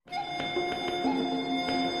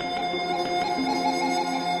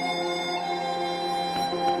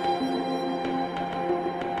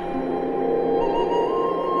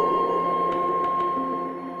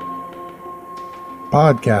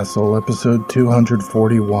PodCastle, Episode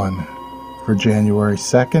 241, for January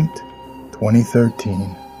 2nd,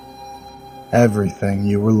 2013. Everything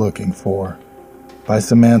You Were Looking For, by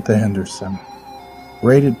Samantha Henderson.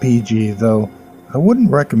 Rated PG, though I wouldn't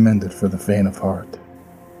recommend it for the faint of heart.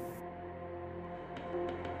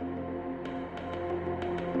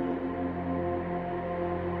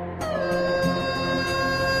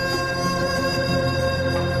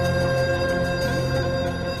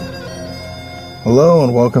 Hello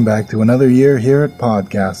and welcome back to another year here at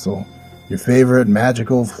PodCastle, your favorite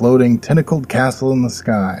magical, floating, tentacled castle in the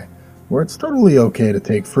sky, where it's totally okay to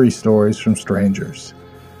take free stories from strangers.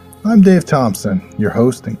 I'm Dave Thompson, your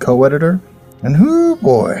host and co-editor, and hoo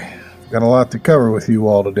boy, I've got a lot to cover with you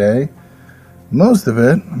all today. Most of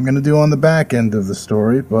it I'm going to do on the back end of the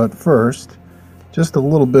story, but first, just a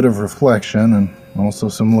little bit of reflection and also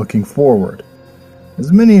some looking forward.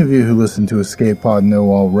 As many of you who listen to Escape Pod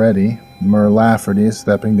know already, Mur Lafferty is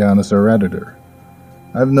stepping down as our editor.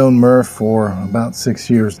 I've known Mur for about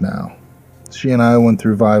 6 years now. She and I went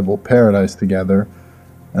through Viable Paradise together,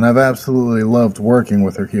 and I've absolutely loved working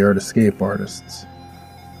with her here at Escape Artists.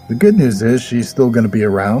 The good news is she's still going to be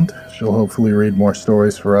around. She'll hopefully read more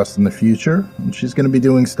stories for us in the future, and she's going to be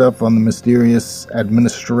doing stuff on the mysterious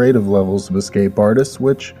administrative levels of Escape Artists,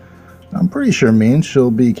 which I'm pretty sure means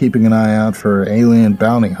she'll be keeping an eye out for alien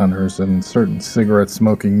bounty hunters and certain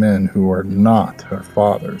cigarette-smoking men who are not her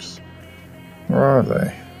fathers. Or are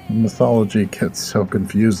they? The mythology gets so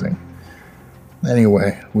confusing.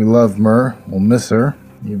 Anyway, we love Mur, we'll miss her,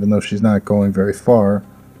 even though she's not going very far,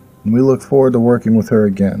 and we look forward to working with her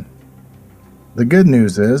again. The good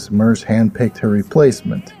news is, Mur's handpicked her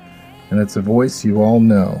replacement, and it's a voice you all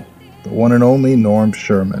know, the one and only Norm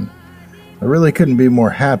Sherman. I really couldn't be more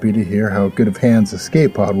happy to hear how good of hands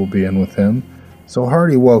Escape Pod will be in with him, so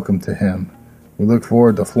hearty welcome to him. We look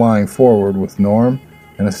forward to flying forward with Norm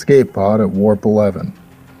and Escape Pod at Warp 11.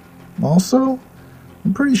 Also,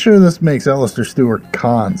 I'm pretty sure this makes Alistair Stewart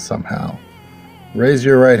Khan somehow. Raise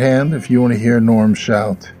your right hand if you want to hear Norm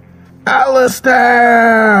shout,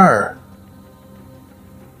 Alistair!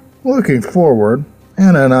 Looking forward,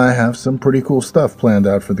 Anna and I have some pretty cool stuff planned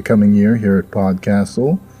out for the coming year here at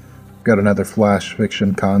PodCastle. Got another flash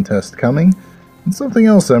fiction contest coming, and something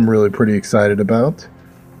else I'm really pretty excited about.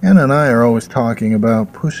 Anna and I are always talking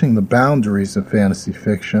about pushing the boundaries of fantasy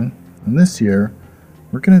fiction, and this year,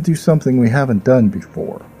 we're going to do something we haven't done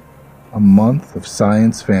before. A month of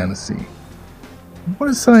science fantasy. What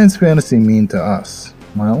does science fantasy mean to us?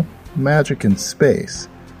 Well, magic in space.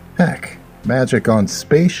 Heck, magic on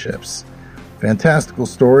spaceships. Fantastical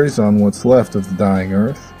stories on what's left of the dying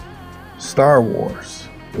Earth. Star Wars.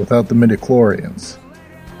 Without the midichlorians.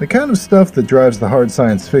 The kind of stuff that drives the hard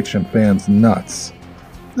science fiction fans nuts.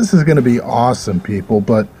 This is going to be awesome, people,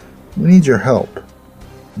 but we need your help.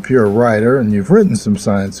 If you're a writer and you've written some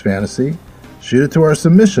science fantasy, shoot it to our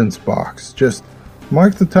submissions box. Just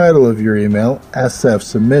mark the title of your email, SF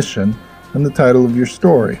Submission, and the title of your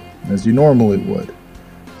story, as you normally would.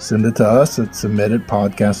 Send it to us at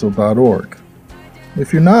submit@podcastle.org.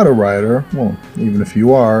 If you're not a writer, well, even if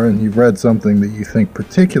you are, and you've read something that you think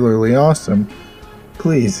particularly awesome,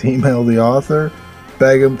 please email the author,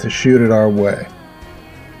 beg them to shoot it our way.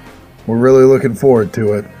 We're really looking forward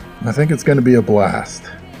to it. I think it's going to be a blast.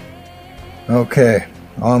 Okay,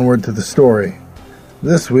 onward to the story.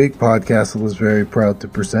 This week, PodCastle is very proud to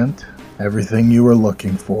present Everything You Were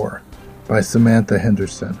Looking For, by Samantha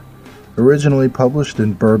Henderson, originally published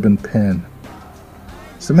in Bourbon Pen.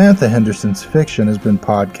 Samantha Henderson's fiction has been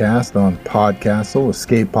podcast on PodCastle,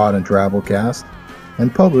 Escape Pod, and Drabblecast,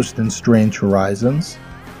 and published in Strange Horizons,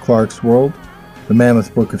 Clark's World, The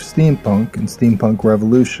Mammoth Book of Steampunk, and Steampunk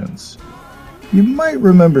Revolutions. You might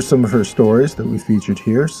remember some of her stories that we featured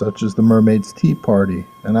here, such as The Mermaid's Tea Party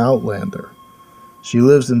and Outlander. She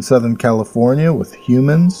lives in Southern California with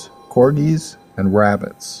humans, corgis, and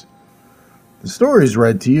rabbits. The story is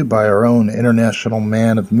read to you by our own international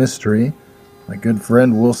man of mystery, my good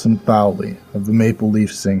friend Wilson Fowley of the Maple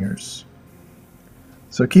Leaf Singers.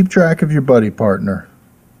 So keep track of your buddy partner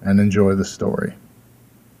and enjoy the story.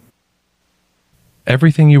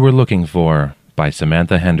 Everything You Were Looking For, by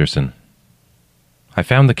Samantha Henderson. I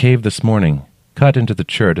found the cave this morning, cut into the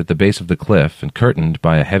chert at the base of the cliff and curtained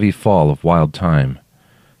by a heavy fall of wild thyme.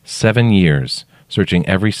 7 years, searching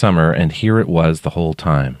every summer, and here it was the whole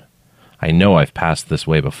time. I know I've passed this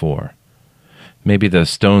way before. Maybe the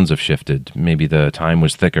stones have shifted, maybe the thyme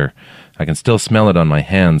was thicker. I can still smell it on my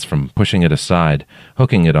hands from pushing it aside,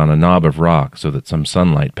 hooking it on a knob of rock so that some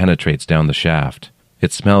sunlight penetrates down the shaft.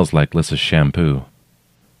 It smells like Lyssa's shampoo.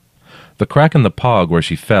 The crack in the pog where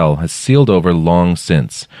she fell has sealed over long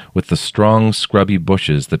since, with the strong, scrubby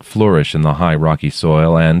bushes that flourish in the high rocky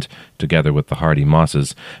soil and, together with the hardy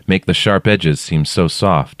mosses, make the sharp edges seem so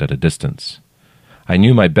soft at a distance. I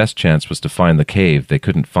knew my best chance was to find the cave they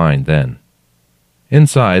couldn't find then.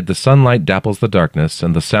 Inside, the sunlight dapples the darkness,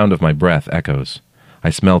 and the sound of my breath echoes.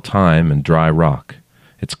 I smell thyme and dry rock.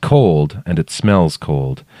 It's cold, and it smells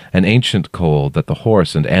cold, an ancient cold that the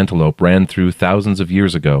horse and antelope ran through thousands of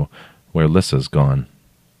years ago, where Lissa's gone.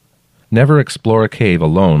 Never explore a cave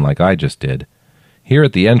alone like I just did. Here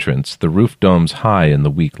at the entrance, the roof dome's high in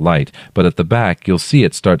the weak light, but at the back you'll see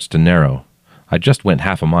it starts to narrow. I just went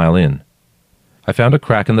half a mile in. I found a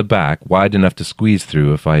crack in the back wide enough to squeeze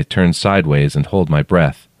through if I turned sideways and hold my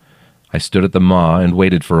breath. I stood at the maw and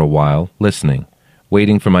waited for a while, listening,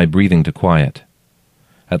 waiting for my breathing to quiet.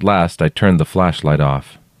 At last I turned the flashlight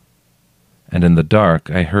off. And in the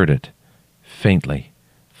dark I heard it, faintly,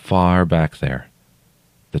 far back there.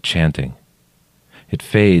 The chanting. It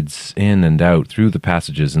fades in and out through the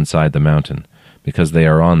passages inside the mountain, because they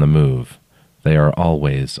are on the move. They are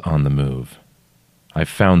always on the move. I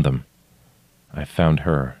found them. I found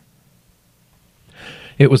her.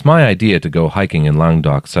 It was my idea to go hiking in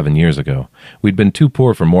Languedoc 7 years ago. We'd been too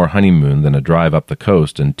poor for more honeymoon than a drive up the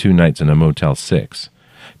coast and 2 nights in a Motel 6.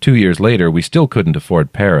 2 years later, we still couldn't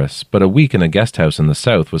afford Paris, but a week in a guest house in the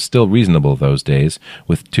south was still reasonable those days,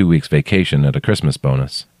 with 2 weeks vacation and a Christmas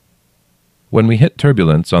bonus. When we hit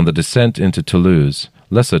turbulence on the descent into Toulouse,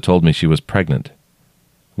 Lissa told me she was pregnant.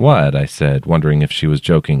 "What?" I said, wondering if she was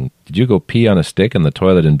joking. "Did you go pee on a stick in the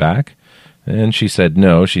toilet and back?" And she said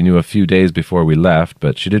no, she knew a few days before we left,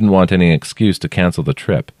 but she didn't want any excuse to cancel the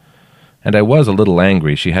trip. And I was a little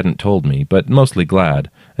angry she hadn't told me, but mostly glad,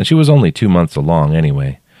 and she was only 2 months along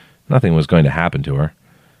anyway. Nothing was going to happen to her.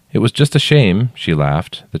 It was just a shame, she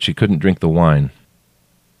laughed, that she couldn't drink the wine.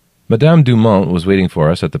 Madame Dumont was waiting for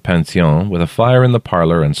us at the pension with a fire in the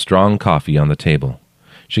parlor and strong coffee on the table.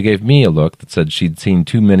 She gave me a look that said she'd seen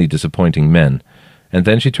too many disappointing men, and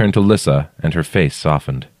then she turned to Lissa, and her face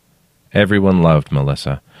softened. Everyone loved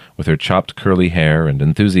Melissa, with her chopped curly hair and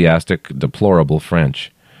enthusiastic, deplorable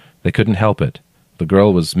French. They couldn't help it. The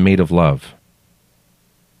girl was made of love.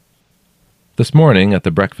 This morning, at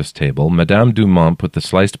the breakfast table, Madame Dumont put the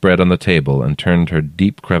sliced bread on the table and turned her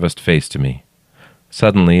deep creviced face to me.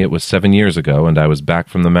 Suddenly it was 7 years ago, and I was back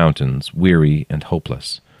from the mountains, weary and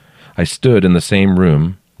hopeless. I stood in the same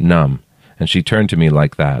room, numb, and she turned to me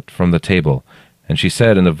like that, from the table, and she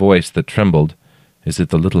said in a voice that trembled, "Is it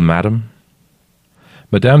the little madam?"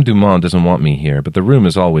 Madame Dumont doesn't want me here, but the room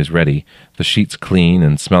is always ready, the sheets clean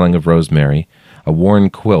and smelling of rosemary, a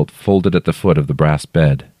worn quilt folded at the foot of the brass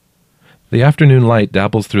bed. The afternoon light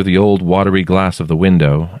dabbles through the old watery glass of the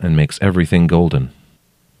window and makes everything golden.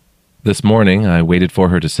 This morning I waited for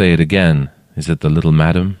her to say it again, "Is it the little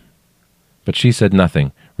madam?" But she said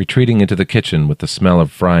nothing, retreating into the kitchen with the smell of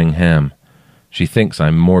frying ham. She thinks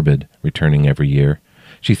I'm morbid, returning every year.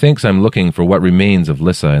 She thinks I'm looking for what remains of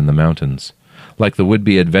Lissa in the mountains, like the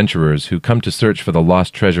would-be adventurers who come to search for the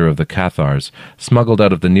lost treasure of the Cathars, smuggled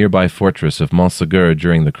out of the nearby fortress of Montségur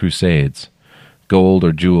during the Crusades. Gold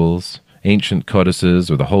or jewels, ancient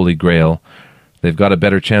codices or the Holy Grail, they've got a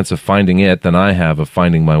better chance of finding it than I have of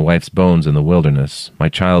finding my wife's bones in the wilderness, my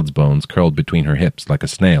child's bones curled between her hips like a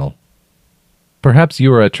snail. Perhaps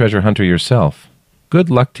you are a treasure hunter yourself.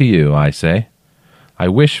 Good luck to you, I say. I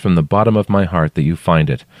wish from the bottom of my heart that you find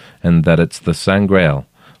it, and that it's the Saint Grail,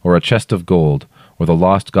 or a chest of gold, or the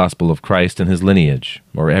lost gospel of Christ and his lineage,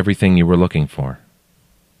 or everything you were looking for.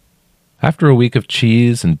 After a week of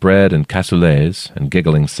cheese and bread and cassoulets, and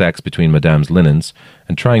giggling sex between Madame's linens,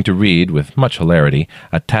 and trying to read, with much hilarity,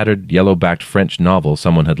 a tattered, yellow-backed French novel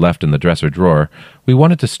someone had left in the dresser drawer, we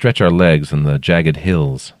wanted to stretch our legs in the jagged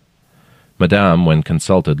hills. Madame, when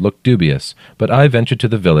consulted, looked dubious, but I ventured to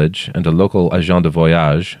the village and a local agent de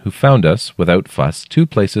voyage who found us, without fuss, 2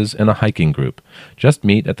 places in a hiking group. Just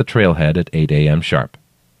meet at the trailhead at 8 a.m. sharp.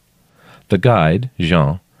 The guide,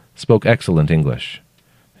 Jean, spoke excellent English.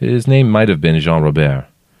 His name might have been Jean Robert.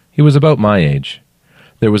 He was about my age.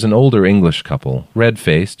 There was an older English couple,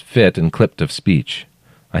 red-faced, fit, and clipped of speech.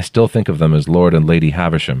 I still think of them as Lord and Lady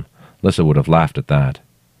Havisham. Lissa would have laughed at that.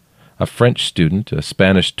 A French student, a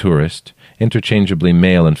Spanish tourist, interchangeably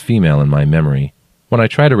male and female in my memory. When I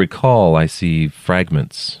try to recall, I see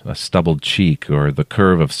fragments, a stubbled cheek, or the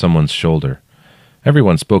curve of someone's shoulder.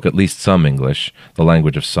 Everyone spoke at least some English, the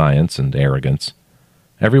language of science and arrogance.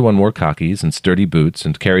 Everyone wore khakis and sturdy boots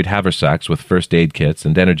and carried haversacks with first aid kits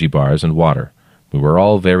and energy bars and water. We were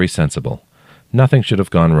all very sensible. Nothing should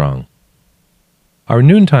have gone wrong. Our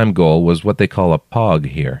noontime goal was what they call a pog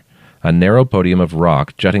here, a narrow podium of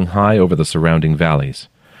rock jutting high over the surrounding valleys.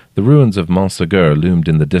 The ruins of Montségur loomed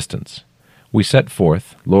in the distance. We set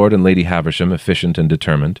forth, Lord and Lady Havisham efficient and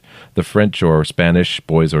determined, the French or Spanish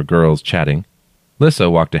boys or girls chatting. Lissa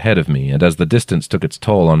walked ahead of me, and as the distance took its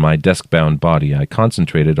toll on my desk-bound body, I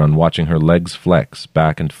concentrated on watching her legs flex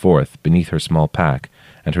back and forth beneath her small pack,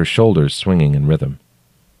 and her shoulders swinging in rhythm.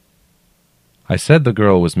 I said the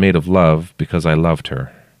girl was made of love because I loved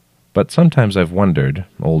her. But sometimes I've wondered,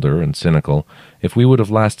 older and cynical, if we would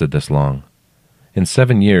have lasted this long. In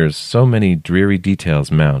 7 years, so many dreary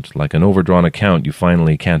details mount, like an overdrawn account you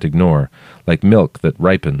finally can't ignore, like milk that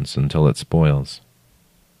ripens until it spoils.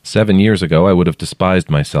 7 years ago I would have despised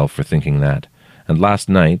myself for thinking that, and last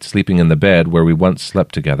night, sleeping in the bed where we once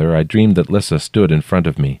slept together, I dreamed that Lissa stood in front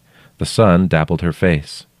of me. The sun dappled her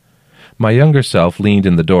face. My younger self leaned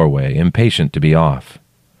in the doorway, impatient to be off.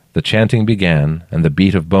 The chanting began, and the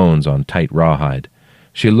beat of bones on tight rawhide.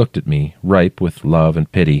 She looked at me, ripe with love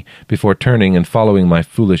and pity, before turning and following my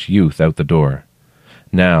foolish youth out the door.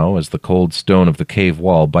 Now, as the cold stone of the cave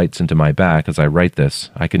wall bites into my back as I write this,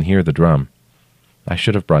 I can hear the drum. I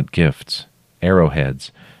should have brought gifts,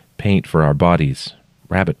 arrowheads, paint for our bodies,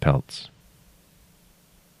 rabbit pelts.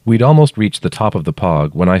 We'd almost reached the top of the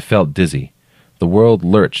pog when I felt dizzy. The world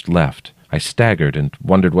lurched left. I staggered and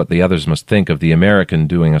wondered what the others must think of the American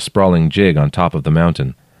doing a sprawling jig on top of the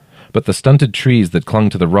mountain. But the stunted trees that clung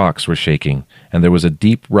to the rocks were shaking, and there was a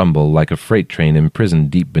deep rumble like a freight train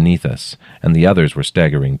imprisoned deep beneath us, and the others were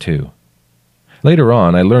staggering too. Later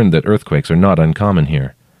on, I learned that earthquakes are not uncommon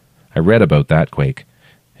here. I read about that quake.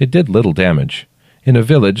 It did little damage. In a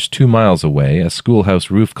village 2 miles away, a schoolhouse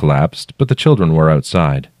roof collapsed, but the children were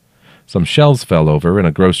outside. Some shelves fell over in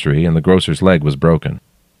a grocery, and the grocer's leg was broken.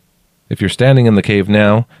 If you're standing in the cave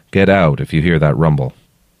now, get out if you hear that rumble.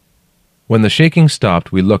 When the shaking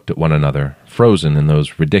stopped, we looked at one another, frozen in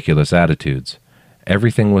those ridiculous attitudes.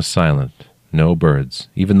 Everything was silent. No birds.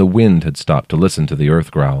 Even the wind had stopped to listen to the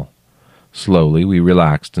earth growl. Slowly, we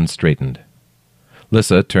relaxed and straightened.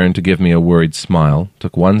 Lissa turned to give me a worried smile,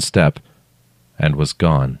 took one step, and was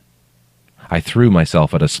gone. I threw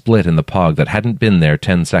myself at a split in the pog that hadn't been there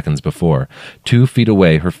 10 seconds before. 2 feet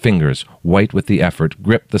away, her fingers, white with the effort,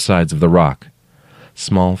 gripped the sides of the rock.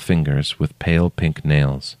 Small fingers with pale pink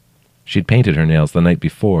nails. She'd painted her nails the night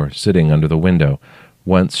before, sitting under the window.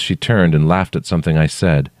 Once she turned and laughed at something I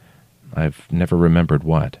said. I've never remembered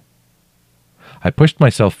what. I pushed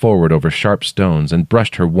myself forward over sharp stones and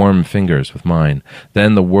brushed her warm fingers with mine.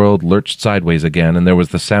 Then the world lurched sideways again, and there was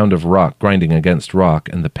the sound of rock grinding against rock,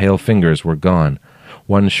 and the pale fingers were gone.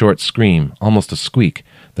 One short scream, almost a squeak,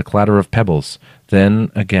 the clatter of pebbles,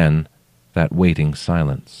 then, again, that waiting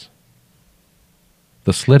silence.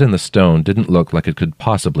 The slit in the stone didn't look like it could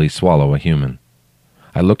possibly swallow a human.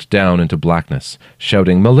 I looked down into blackness,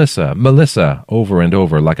 shouting, "Melissa! Melissa!" over and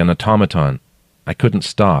over like an automaton. I couldn't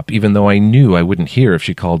stop, even though I knew I wouldn't hear if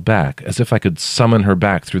she called back, as if I could summon her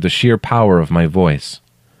back through the sheer power of my voice.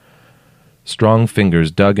 Strong fingers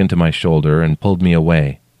dug into my shoulder and pulled me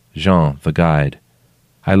away. Jean, the guide.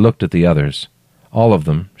 I looked at the others. All of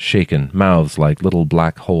them, shaken, mouths like little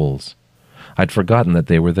black holes. I'd forgotten that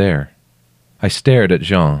they were there. I stared at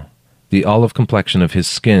Jean, the olive complexion of his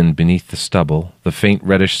skin beneath the stubble, the faint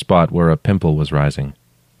reddish spot where a pimple was rising.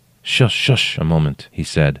 "Shush, shush, a moment," he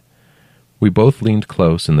said. We both leaned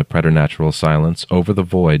close in the preternatural silence over the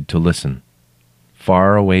void to listen.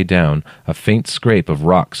 Far away down, a faint scrape of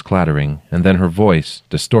rocks clattering, and then her voice,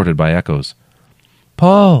 distorted by echoes.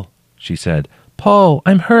 "Paul," she said. "Paul,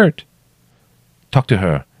 I'm hurt." "Talk to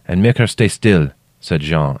her, and make her stay still," said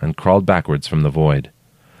Jean, and crawled backwards from the void.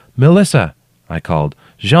 "Melissa," I called.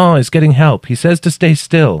 "Jean is getting help. He says to stay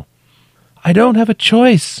still." "I don't have a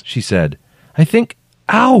choice," she said. "I think...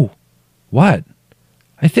 Ow!" "What?"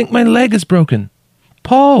 "I think my leg is broken."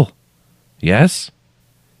 "Paul!" "Yes?"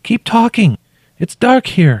 "Keep talking. It's dark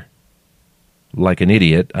here." Like an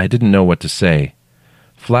idiot, I didn't know what to say.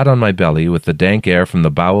 Flat on my belly, with the dank air from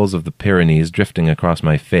the bowels of the Pyrenees drifting across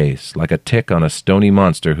my face, like a tick on a stony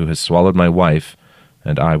monster who has swallowed my wife,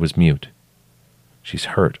 and I was mute. She's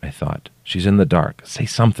hurt, I thought. She's in the dark. Say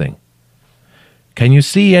something. "Can you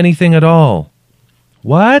see anything at all?"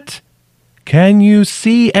 "What? Can you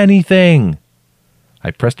see anything?" I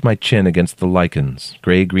pressed my chin against the lichens,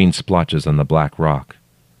 gray-green splotches on the black rock.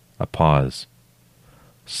 A pause.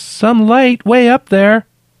 "Some light way up there."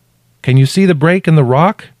 "Can you see the break in the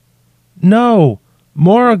rock?" "No,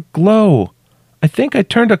 more a glow. I think I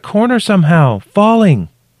turned a corner somehow, falling."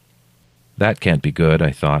 That can't be good, I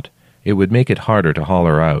thought. It would make it harder to haul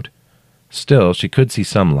her out. Still, she could see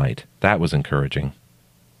some light. That was encouraging.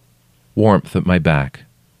 Warmth at my back.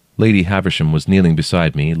 Lady Havisham was kneeling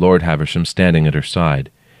beside me, Lord Havisham standing at her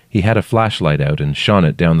side. He had a flashlight out and shone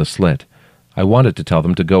it down the slit. I wanted to tell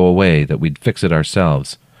them to go away, that we'd fix it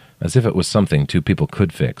ourselves, as if it was something two people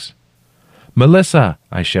could fix. "Melissa!"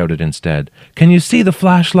 I shouted instead. "Can you see the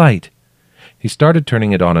flashlight?" He started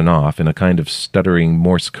turning it on and off in a kind of stuttering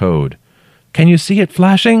Morse code. "Can you see it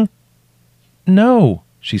flashing?" "No,"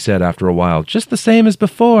 she said after a while, "just the same as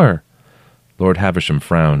before." Lord Havisham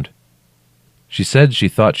frowned. "She said she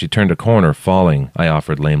thought she turned a corner falling," I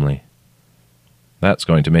offered lamely. "That's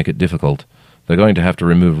going to make it difficult. They're going to have to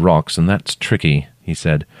remove rocks, and that's tricky," he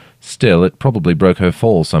said. "Still, it probably broke her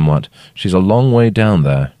fall somewhat. She's a long way down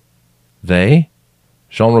there." "They?"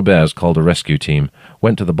 "Jean Robert's called a rescue team.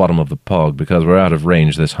 Went to the bottom of the Pog because we're out of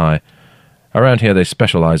range this high. Around here they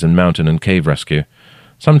specialize in mountain and cave rescue.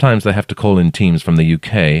 Sometimes they have to call in teams from the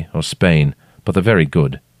UK or Spain, but they're very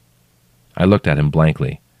good." I looked at him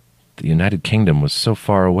blankly. The United Kingdom was so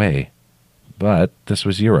far away. But this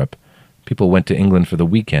was Europe. People went to England for the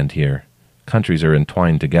weekend here. Countries are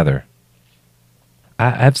entwined together. "I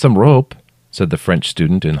have some rope," said the French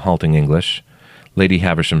student in halting English. Lady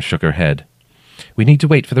Havisham shook her head. "We need to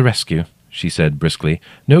wait for the rescue," she said briskly.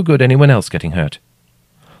 "No good anyone else getting hurt."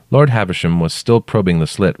 Lord Havisham was still probing the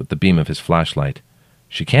slit with the beam of his flashlight.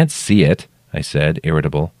 "She can't see it," I said,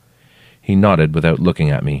 irritable. He nodded without looking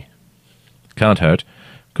at me. "Can't hurt.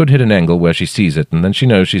 Could hit an angle where she sees it, and then she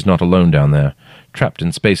knows she's not alone down there. Trapped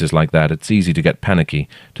in spaces like that, it's easy to get panicky,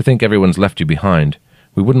 to think everyone's left you behind.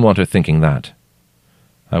 We wouldn't want her thinking that."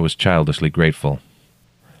 I was childishly grateful.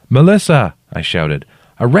 "Melissa!" I shouted.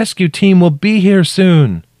 "A rescue team will be here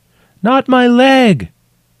soon." "Not my leg!"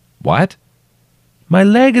 "What?" "My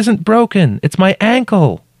leg isn't broken. It's my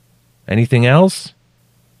ankle." "Anything else?"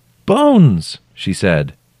 "Bones," she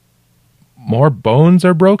said. "More bones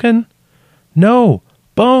are broken?" "No,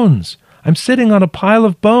 bones. I'm sitting on a pile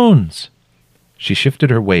of bones." She shifted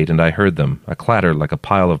her weight, and I heard them, a clatter like a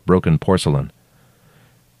pile of broken porcelain.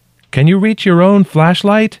 "Can you reach your own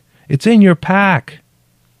flashlight? It's in your pack."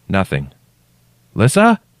 Nothing.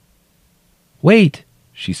 "Lissa?" "Wait,"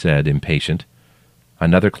 she said, impatient.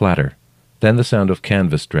 Another clatter, then the sound of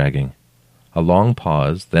canvas dragging. A long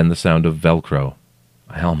pause, then the sound of Velcro.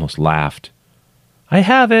 I almost laughed. "I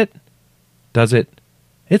have it." "Does it?"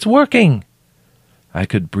 "It's working." I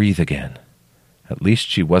could breathe again. At least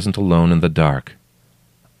she wasn't alone in the dark.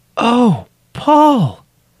 "Oh, Paul!"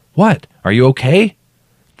 "What? Are you okay?"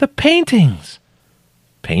 "The paintings!"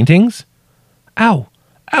 "Paintings?" "Ow!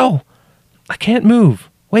 Ow! I can't move.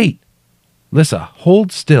 Wait. Lissa,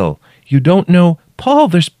 hold still. You don't know. Paul,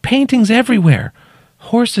 there's paintings everywhere.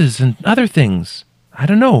 Horses and other things. I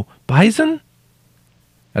don't know. Bison?"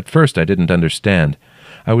 At first I didn't understand.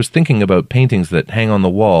 I was thinking about paintings that hang on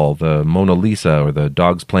the wall, the Mona Lisa or the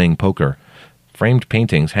dogs playing poker. Framed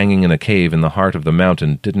paintings hanging in a cave in the heart of the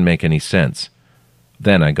mountain didn't make any sense.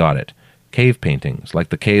 Then I got it. Cave paintings, like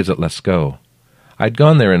the caves at Lascaux. I'd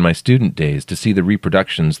gone there in my student days to see the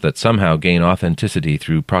reproductions that somehow gain authenticity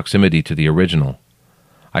through proximity to the original.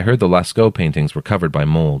 I heard the Lascaux paintings were covered by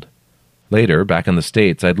mold. Later, back in the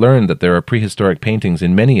States, I'd learned that there are prehistoric paintings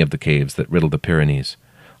in many of the caves that riddle the Pyrenees.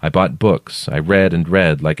 I bought books. I read and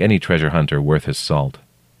read like any treasure hunter worth his salt.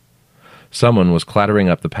 Someone was clattering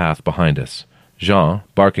up the path behind us. Jean,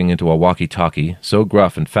 barking into a walkie-talkie, so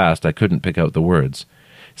gruff and fast I couldn't pick out the words.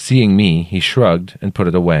 Seeing me, he shrugged and put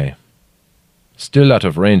it away. "Still out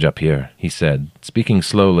of range up here," he said, speaking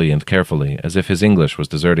slowly and carefully, as if his English was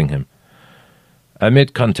deserting him. "I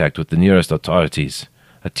made contact with the nearest authorities.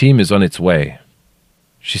 A team is on its way."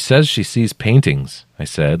 "She says she sees paintings," I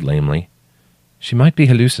said lamely. "She might be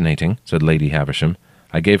hallucinating," said Lady Havisham.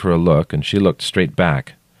 I gave her a look, and she looked straight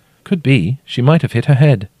back. "Could be. She might have hit her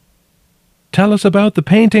head." "Tell us about the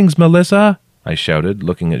paintings, Melissa," I shouted,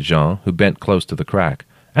 looking at Jean, who bent close to the crack.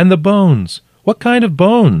 "And the bones. What kind of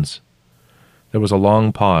bones?" There was a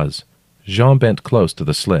long pause. Jean bent close to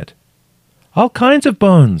the slit. "All kinds of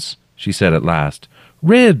bones," she said at last.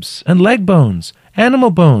 "Ribs and leg bones, animal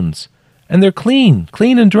bones. And they're clean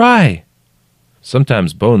and dry."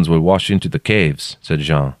 "Sometimes bones will wash into the caves," said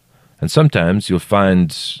Jean. "And sometimes you'll find,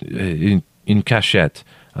 in cachette,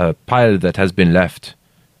 a pile that has been left."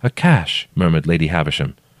 "A cache," murmured Lady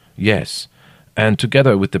Havisham. "Yes, and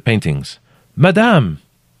together with the paintings." "Madame!"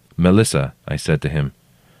 "Melissa," I said to him.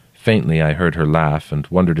 Faintly I heard her laugh and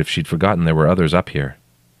wondered if she'd forgotten there were others up here.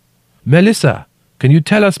 "Melissa, can you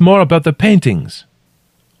tell us more about the paintings?"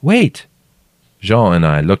 "Wait." Jean and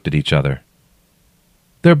I looked at each other.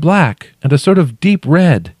 "They're black and a sort of deep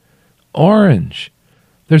red. Orange.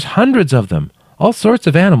 There's hundreds of them, all sorts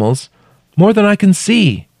of animals, more than I can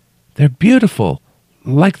see. They're beautiful,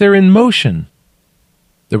 like they're in motion."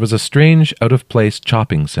 There was a strange, out-of-place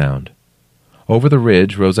chopping sound. Over the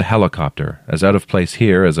ridge rose a helicopter, as out-of-place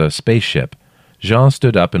here as a spaceship. Jean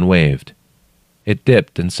stood up and waved. It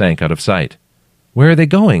dipped and sank out of sight. "Where are they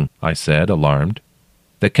going?" I said, alarmed.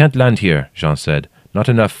 "They can't land here," Jean said. "Not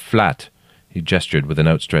enough flat." He gestured with an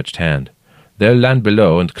outstretched hand. "They'll land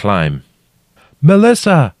below and climb."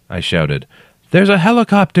 "Melissa!" I shouted. "There's a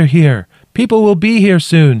helicopter here. People will be here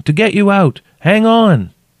soon to get you out. Hang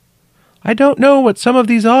on." "I don't know what some of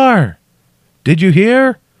these are." "Did you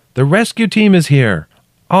hear? The rescue team is here.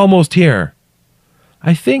 Almost here."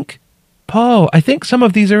 I think some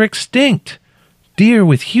of these are extinct. Deer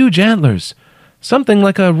with huge antlers. Something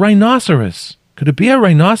like a rhinoceros. Could it be a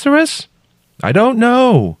rhinoceros?" "I don't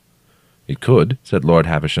know." "It could," said Lord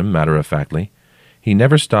Havisham matter-of-factly. He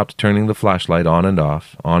never stopped turning the flashlight on and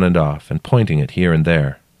off, and pointing it here and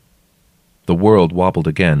there. The world wobbled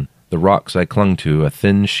again, the rocks I clung to a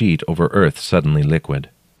thin sheet over earth suddenly liquid.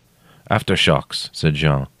 "Aftershocks," said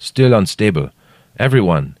Jean. "Still unstable.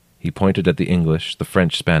 Everyone," he pointed at the English, the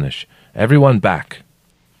French, Spanish. "Everyone back."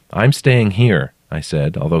 "I'm staying here," I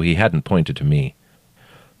said, although he hadn't pointed to me.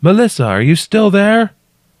 "Melissa, are you still there?"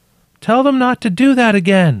 "Tell them not to do that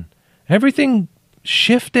again. Everything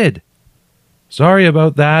shifted." "Sorry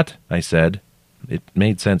about that," I said. It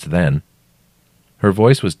made sense then. Her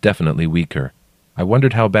voice was definitely weaker. I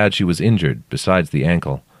wondered how bad she was injured, besides the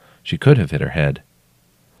ankle. She could have hit her head.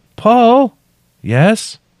 "Paul?"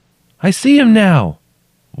 "Yes?" "I see him now."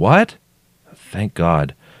 "What?" Thank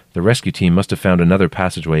God. The rescue team must have found another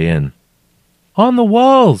passageway in. "On the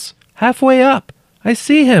walls, halfway up. I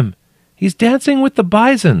see him. He's dancing with the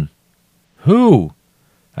bison." "Who?"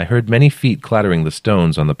 I heard many feet clattering the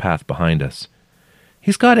stones on the path behind us.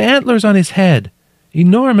 "He's got antlers on his head.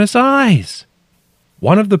 Enormous eyes."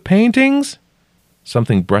 "One of the paintings?"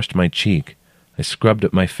 Something brushed my cheek. I scrubbed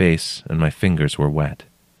at my face, and my fingers were wet.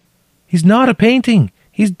 "He's not a painting.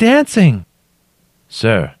 He's dancing."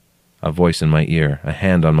 "Sir," a voice in my ear, a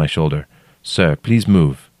hand on my shoulder. "Sir, please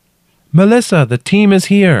move." "Melissa, the team is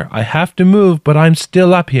here. I have to move, but I'm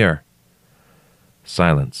still up here."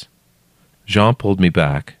 Silence. Jean pulled me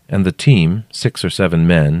back, and the team, 6 or 7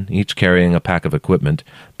 men, each carrying a pack of equipment,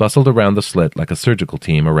 bustled around the slit like a surgical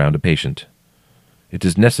team around a patient. "It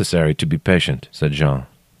is necessary to be patient," said Jean.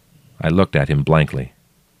 I looked at him blankly.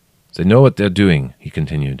 "They know what they're doing," he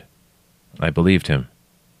continued. I believed him.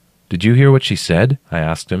 "Did you hear what she said?" I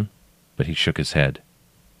asked him, but he shook his head.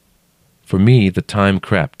 For me, the time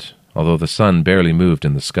crept, although the sun barely moved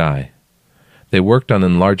in the sky. They worked on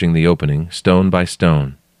enlarging the opening, stone by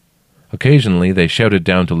stone. Occasionally they shouted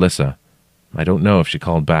down to Lissa. I don't know if she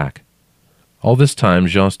called back. All this time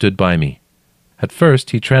Jean stood by me. At first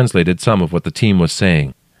he translated some of what the team was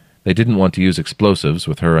saying. They didn't want to use explosives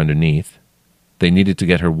with her underneath. They needed to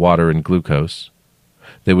get her water and glucose.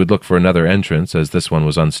 They would look for another entrance as this one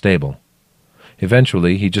was unstable.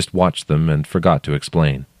 Eventually he just watched them and forgot to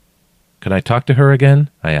explain. "Can I talk to her again?"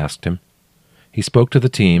 I asked him. He spoke to the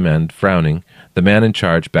team and, frowning, the man in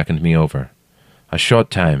charge beckoned me over. "A short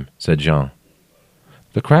time," said Jean.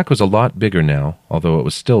 The crack was a lot bigger now, although it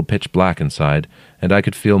was still pitch black inside, and I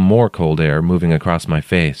could feel more cold air moving across my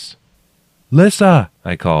face. "Lissa,"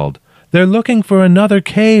 I called, "they're looking for another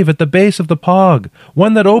cave at the base of the Pog,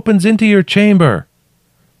 one that opens into your chamber."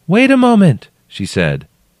 "Wait a moment," she said.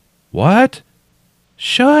 "What?"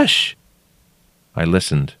 "Shush!" I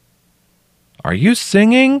listened. "Are you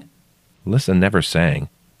singing?" Lissa never sang.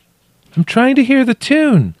 "I'm trying to hear the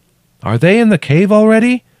tune." "Are they in the cave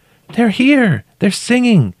already?" "They're here. They're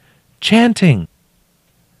singing. Chanting."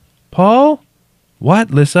 "Paul?" "What,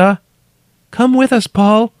 Lissa?" "Come with us,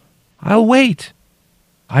 Paul. I'll wait."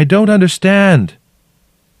 "I don't understand."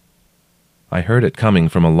 I heard it coming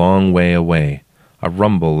from a long way away, a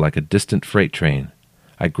rumble like a distant freight train.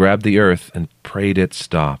 I grabbed the earth and prayed it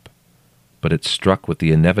stop. But it struck with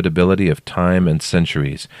the inevitability of time and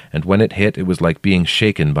centuries, and when it hit, it was like being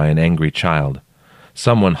shaken by an angry child.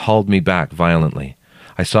 Someone hauled me back violently.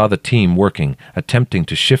 I saw the team working, attempting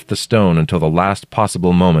to shift the stone until the last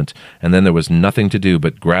possible moment, and then there was nothing to do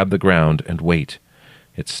but grab the ground and wait.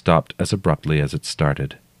 It stopped as abruptly as it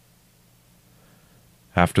started.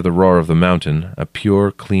 After the roar of the mountain, a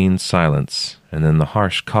pure, clean silence, and then the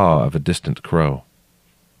harsh caw of a distant crow.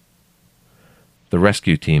 The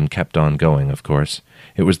rescue team kept on going, of course.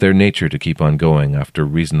 It was their nature to keep on going after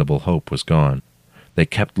reasonable hope was gone. They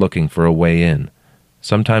kept looking for a way in.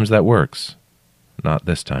 Sometimes that works. Not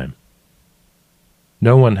this time.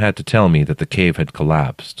 No one had to tell me that the cave had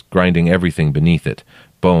collapsed, grinding everything beneath it.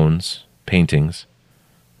 Bones, paintings,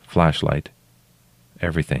 flashlight,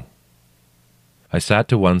 everything. I sat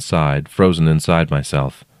to one side, frozen inside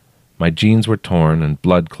myself. My jeans were torn and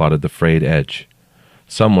blood clotted the frayed edge.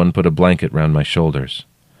 Someone put a blanket round my shoulders.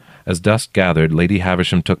 As dusk gathered, Lady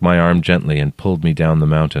Havisham took my arm gently and pulled me down the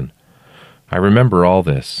mountain. I remember all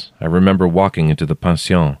this. I remember walking into the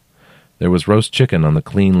pension. There was roast chicken on the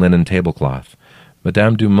clean linen tablecloth.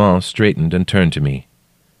 Madame Dumont straightened and turned to me.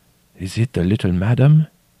 "Is it the little madam?"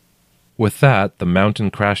 With that, the mountain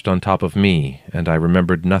crashed on top of me, and I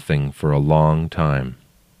remembered nothing for a long time.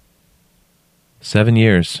 7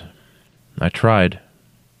 years. I tried.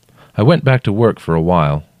 I went back to work for a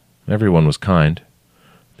while. Everyone was kind.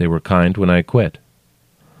 They were kind when I quit.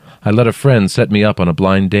 I let a friend set me up on a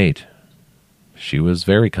blind date. She was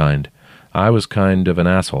very kind. I was kind of an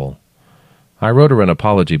asshole. I wrote her an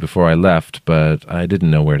apology before I left, but I didn't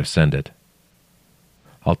know where to send it.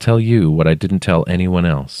 I'll tell you what I didn't tell anyone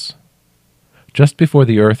else. Just before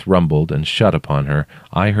the earth rumbled and shut upon her,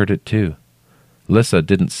 I heard it too. Lissa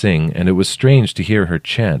didn't sing, and it was strange to hear her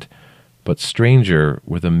chant, but stranger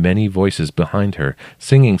were the many voices behind her,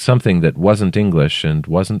 singing something that wasn't English and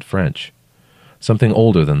wasn't French. Something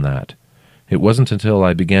older than that. It wasn't until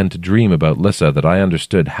I began to dream about Lissa that I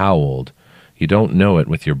understood how old. You don't know it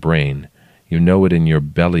with your brain. You know it in your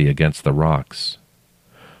belly against the rocks.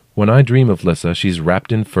 When I dream of Lissa, she's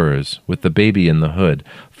wrapped in furs, with the baby in the hood,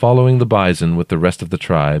 following the bison with the rest of the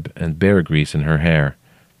tribe, and bear grease in her hair.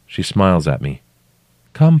 She smiles at me.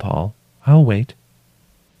 "Come, Paul. I'll wait."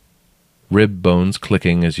 Rib bones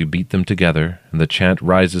clicking as you beat them together, and the chant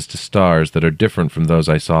rises to stars that are different from those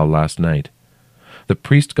I saw last night. The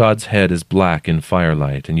priest god's head is black in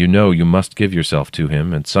firelight, and you know you must give yourself to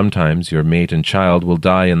him, and sometimes your mate and child will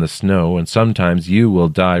die in the snow, and sometimes you will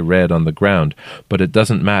die red on the ground, but it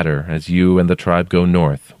doesn't matter as you and the tribe go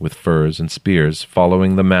north, with furs and spears,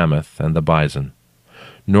 following the mammoth and the bison.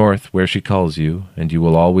 North where she calls you, and you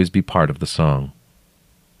will always be part of the song.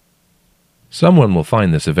 Someone will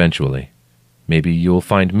find this eventually. Maybe you'll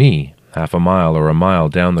find me, half a mile or a mile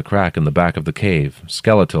down the crack in the back of the cave,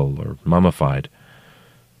 skeletal or mummified.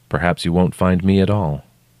 Perhaps you won't find me at all.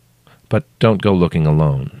 But don't go looking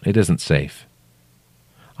alone. It isn't safe.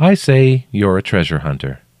 I say you're a treasure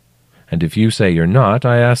hunter. And if you say you're not,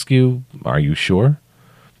 I ask you, are you sure?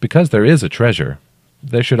 Because there is a treasure.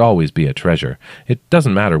 There should always be a treasure. It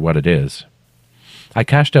doesn't matter what it is. I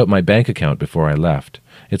cashed out my bank account before I left.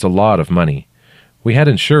 It's a lot of money. We had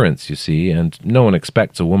insurance, you see, and no one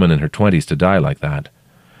expects a woman in her 20s to die like that.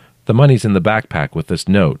 The money's in the backpack with this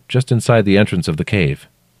note, just inside the entrance of the cave.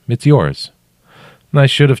 It's yours. I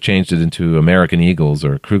should have changed it into American Eagles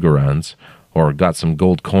or Krugerrands, or got some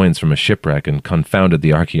gold coins from a shipwreck and confounded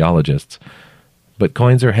the archaeologists. But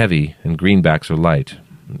coins are heavy, and greenbacks are light.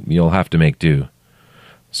 You'll have to make do.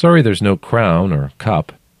 Sorry there's no crown or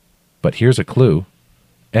cup. But here's a clue.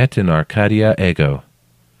 Et in Arcadia ego.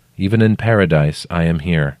 Even in paradise I am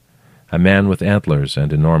here, a man with antlers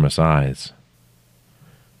and enormous eyes.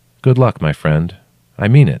 Good luck, my friend. I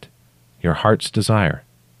mean it. Your heart's desire.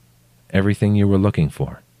 Everything you were looking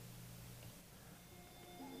for.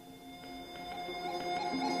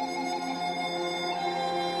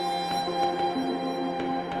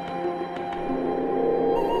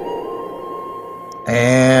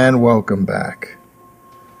 And welcome back.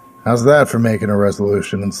 How's that for making a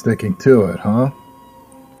resolution and sticking to it, huh?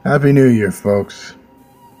 Happy New Year, folks.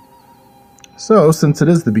 So, since it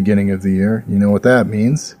is the beginning of the year, you know what that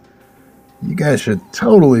means. You guys should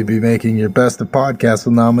totally be making your Best of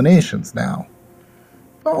PodCastle nominations now.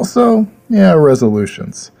 Also,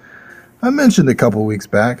 resolutions. I mentioned a couple weeks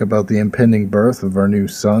back about the impending birth of our new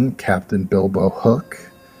son, Captain Bilbo Hook.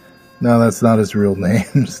 No, that's not his real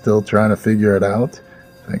name. Still trying to figure it out.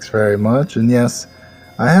 Thanks very much. And yes,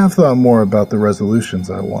 I have thought more about the resolutions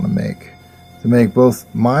I want to make both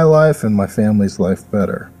my life and my family's life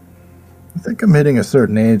better. I think I'm hitting a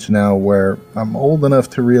certain age now where I'm old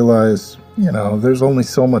enough to realize, there's only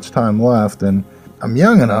so much time left, and I'm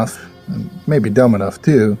young enough, and maybe dumb enough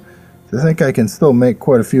too, to think I can still make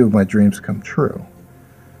quite a few of my dreams come true.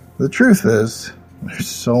 The truth is, there's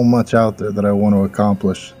so much out there that I want to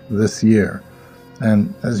accomplish this year.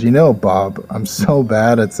 And as you know, Bob, I'm so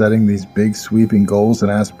bad at setting these big sweeping goals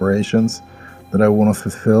and aspirations that I want to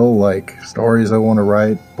fulfill, like stories I want to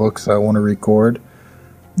write, books I want to record.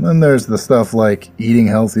 Then there's the stuff like eating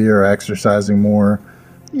healthier, exercising more,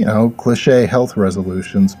 cliche health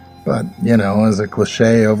resolutions. But, as a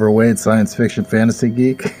cliche, overweight science fiction fantasy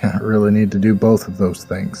geek, I really need to do both of those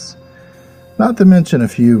things. Not to mention a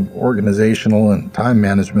few organizational and time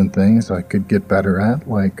management things I could get better at,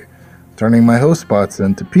 like turning my host spots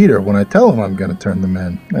in to Peter when I tell him I'm going to turn them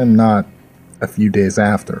in, and not a few days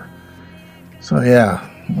after. So yeah,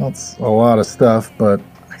 that's a lot of stuff, but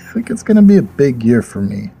I think it's going to be a big year for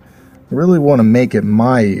me. I really want to make it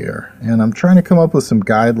my year, and I'm trying to come up with some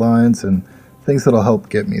guidelines and things that'll help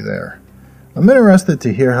get me there. I'm interested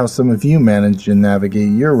to hear how some of you manage to navigate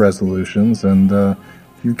your resolutions, and if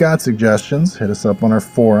you've got suggestions, hit us up on our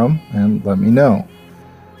forum and let me know.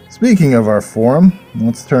 Speaking of our forum,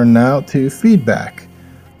 let's turn now to feedback.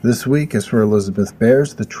 This week is for Elizabeth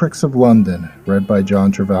Bear's The Tricks of London, read by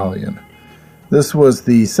John Trevelyan. This was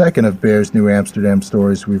the second of Bear's New Amsterdam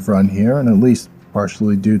stories we've run here, and at least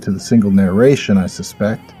partially due to the single narration, I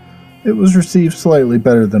suspect, it was received slightly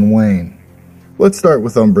better than Wayne. Let's start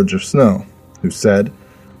with Umbrage of Snow, who said,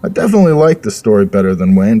 I definitely like the story better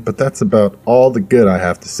than Wayne, but that's about all the good I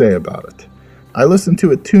have to say about it. I listened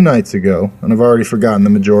to it 2 nights ago, and I've already forgotten the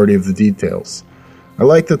majority of the details. I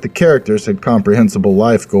like that the characters had comprehensible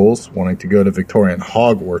life goals, wanting to go to Victorian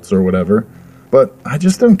Hogwarts or whatever, but I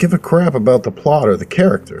just don't give a crap about the plot or the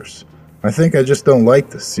characters. I think I just don't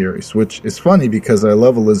like this series, which is funny because I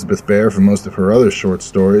love Elizabeth Bear for most of her other short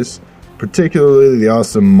stories, particularly the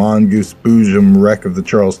awesome Mongoose Boojum Wreck of the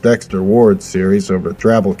Charles Dexter Ward series over at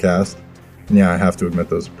Drabblecast. And yeah, I have to admit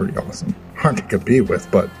those are pretty awesome. Hard to compete with,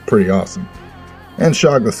 but pretty awesome. And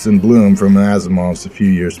Shoggoths in Bloom from Asimov's a few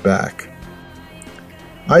years back.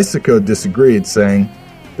 Isako disagreed, saying,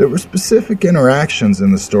 there were specific interactions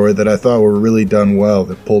in the story that I thought were really done well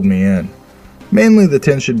that pulled me in. Mainly the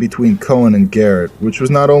tension between Cohen and Garrett, which was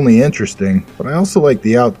not only interesting, but I also liked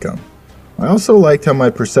the outcome. I also liked how my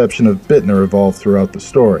perception of Bittner evolved throughout the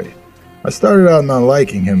story. I started out not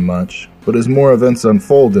liking him much, but as more events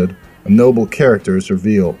unfolded, a noble character is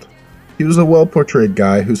revealed. He was a well-portrayed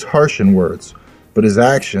guy who's harsh in words, but his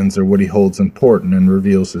actions are what he holds important and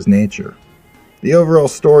reveals his nature. The overall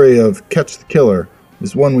story of Catch the Killer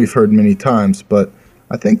is one we've heard many times, but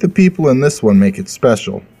I think the people in this one make it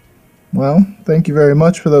special. Well, thank you very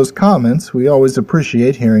much for those comments. We always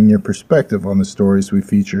appreciate hearing your perspective on the stories we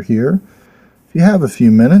feature here. If you have a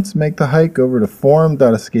few minutes, make the hike over to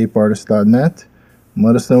forum.escapeartist.net and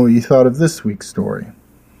let us know what you thought of this week's story.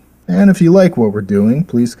 And if you like what we're doing,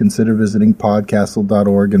 please consider visiting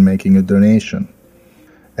PodCastle.org and making a donation.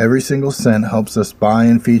 Every single cent helps us buy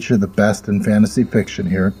and feature the best in fantasy fiction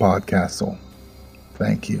here at PodCastle.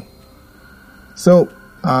 Thank you. So,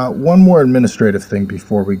 one more administrative thing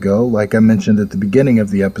before we go. Like I mentioned at the beginning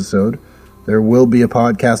of the episode, there will be a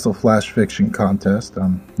PodCastle Flash Fiction contest.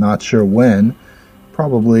 I'm not sure when.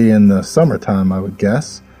 Probably in the summertime, I would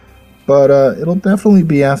guess. But it'll definitely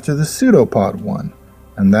be after the Pseudopod one.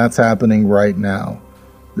 And that's happening right now.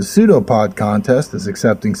 The Pseudopod contest is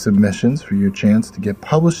accepting submissions for your chance to get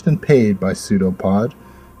published and paid by Pseudopod.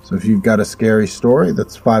 So if you've got a scary story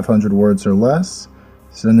that's 500 words or less,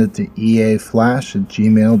 send it to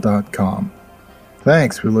eaflash@gmail.com.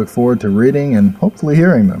 Thanks, we look forward to reading and hopefully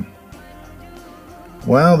hearing them.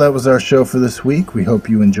 Well, that was our show for this week. We hope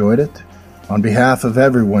you enjoyed it. On behalf of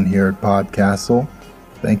everyone here at PodCastle,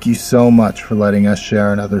 thank you so much for letting us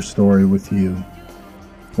share another story with you.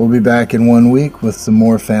 We'll be back in 1 week with some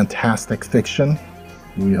more fantastic fiction.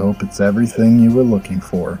 We hope it's everything you were looking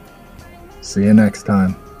for. See you next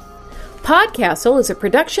time. PodCastle is a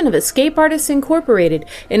production of Escape Artists Incorporated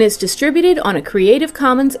and is distributed on a Creative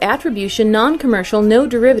Commons Attribution Non-Commercial No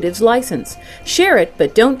Derivatives license. Share it,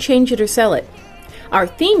 but don't change it or sell it. Our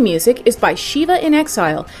theme music is by Shiva in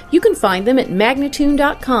Exile. You can find them at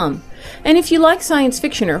magnatune.com. And if you like science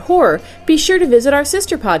fiction or horror, be sure to visit our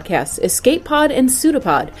sister podcasts, Escape Pod and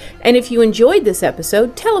Pseudopod. And if you enjoyed this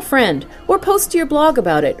episode, tell a friend, or post to your blog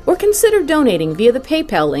about it, or consider donating via the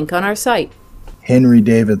PayPal link on our site. Henry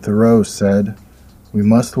David Thoreau said, we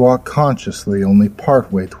must walk consciously only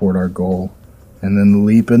partway toward our goal, and then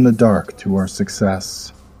leap in the dark to our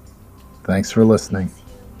success. Thanks for listening.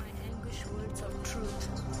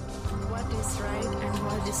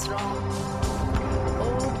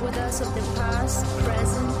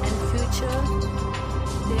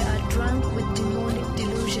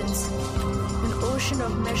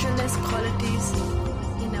 Of measureless qualities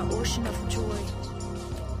in an ocean of joy,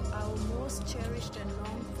 our most cherished and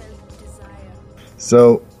long-felt desire.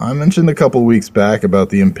 So, I mentioned a couple weeks back about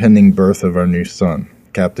the impending birth of our new son,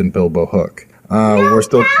 Captain Bilbo Hook. We're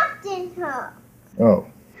still... Captain Hook! Oh.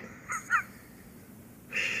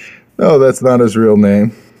 No, that's not his real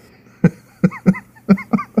name.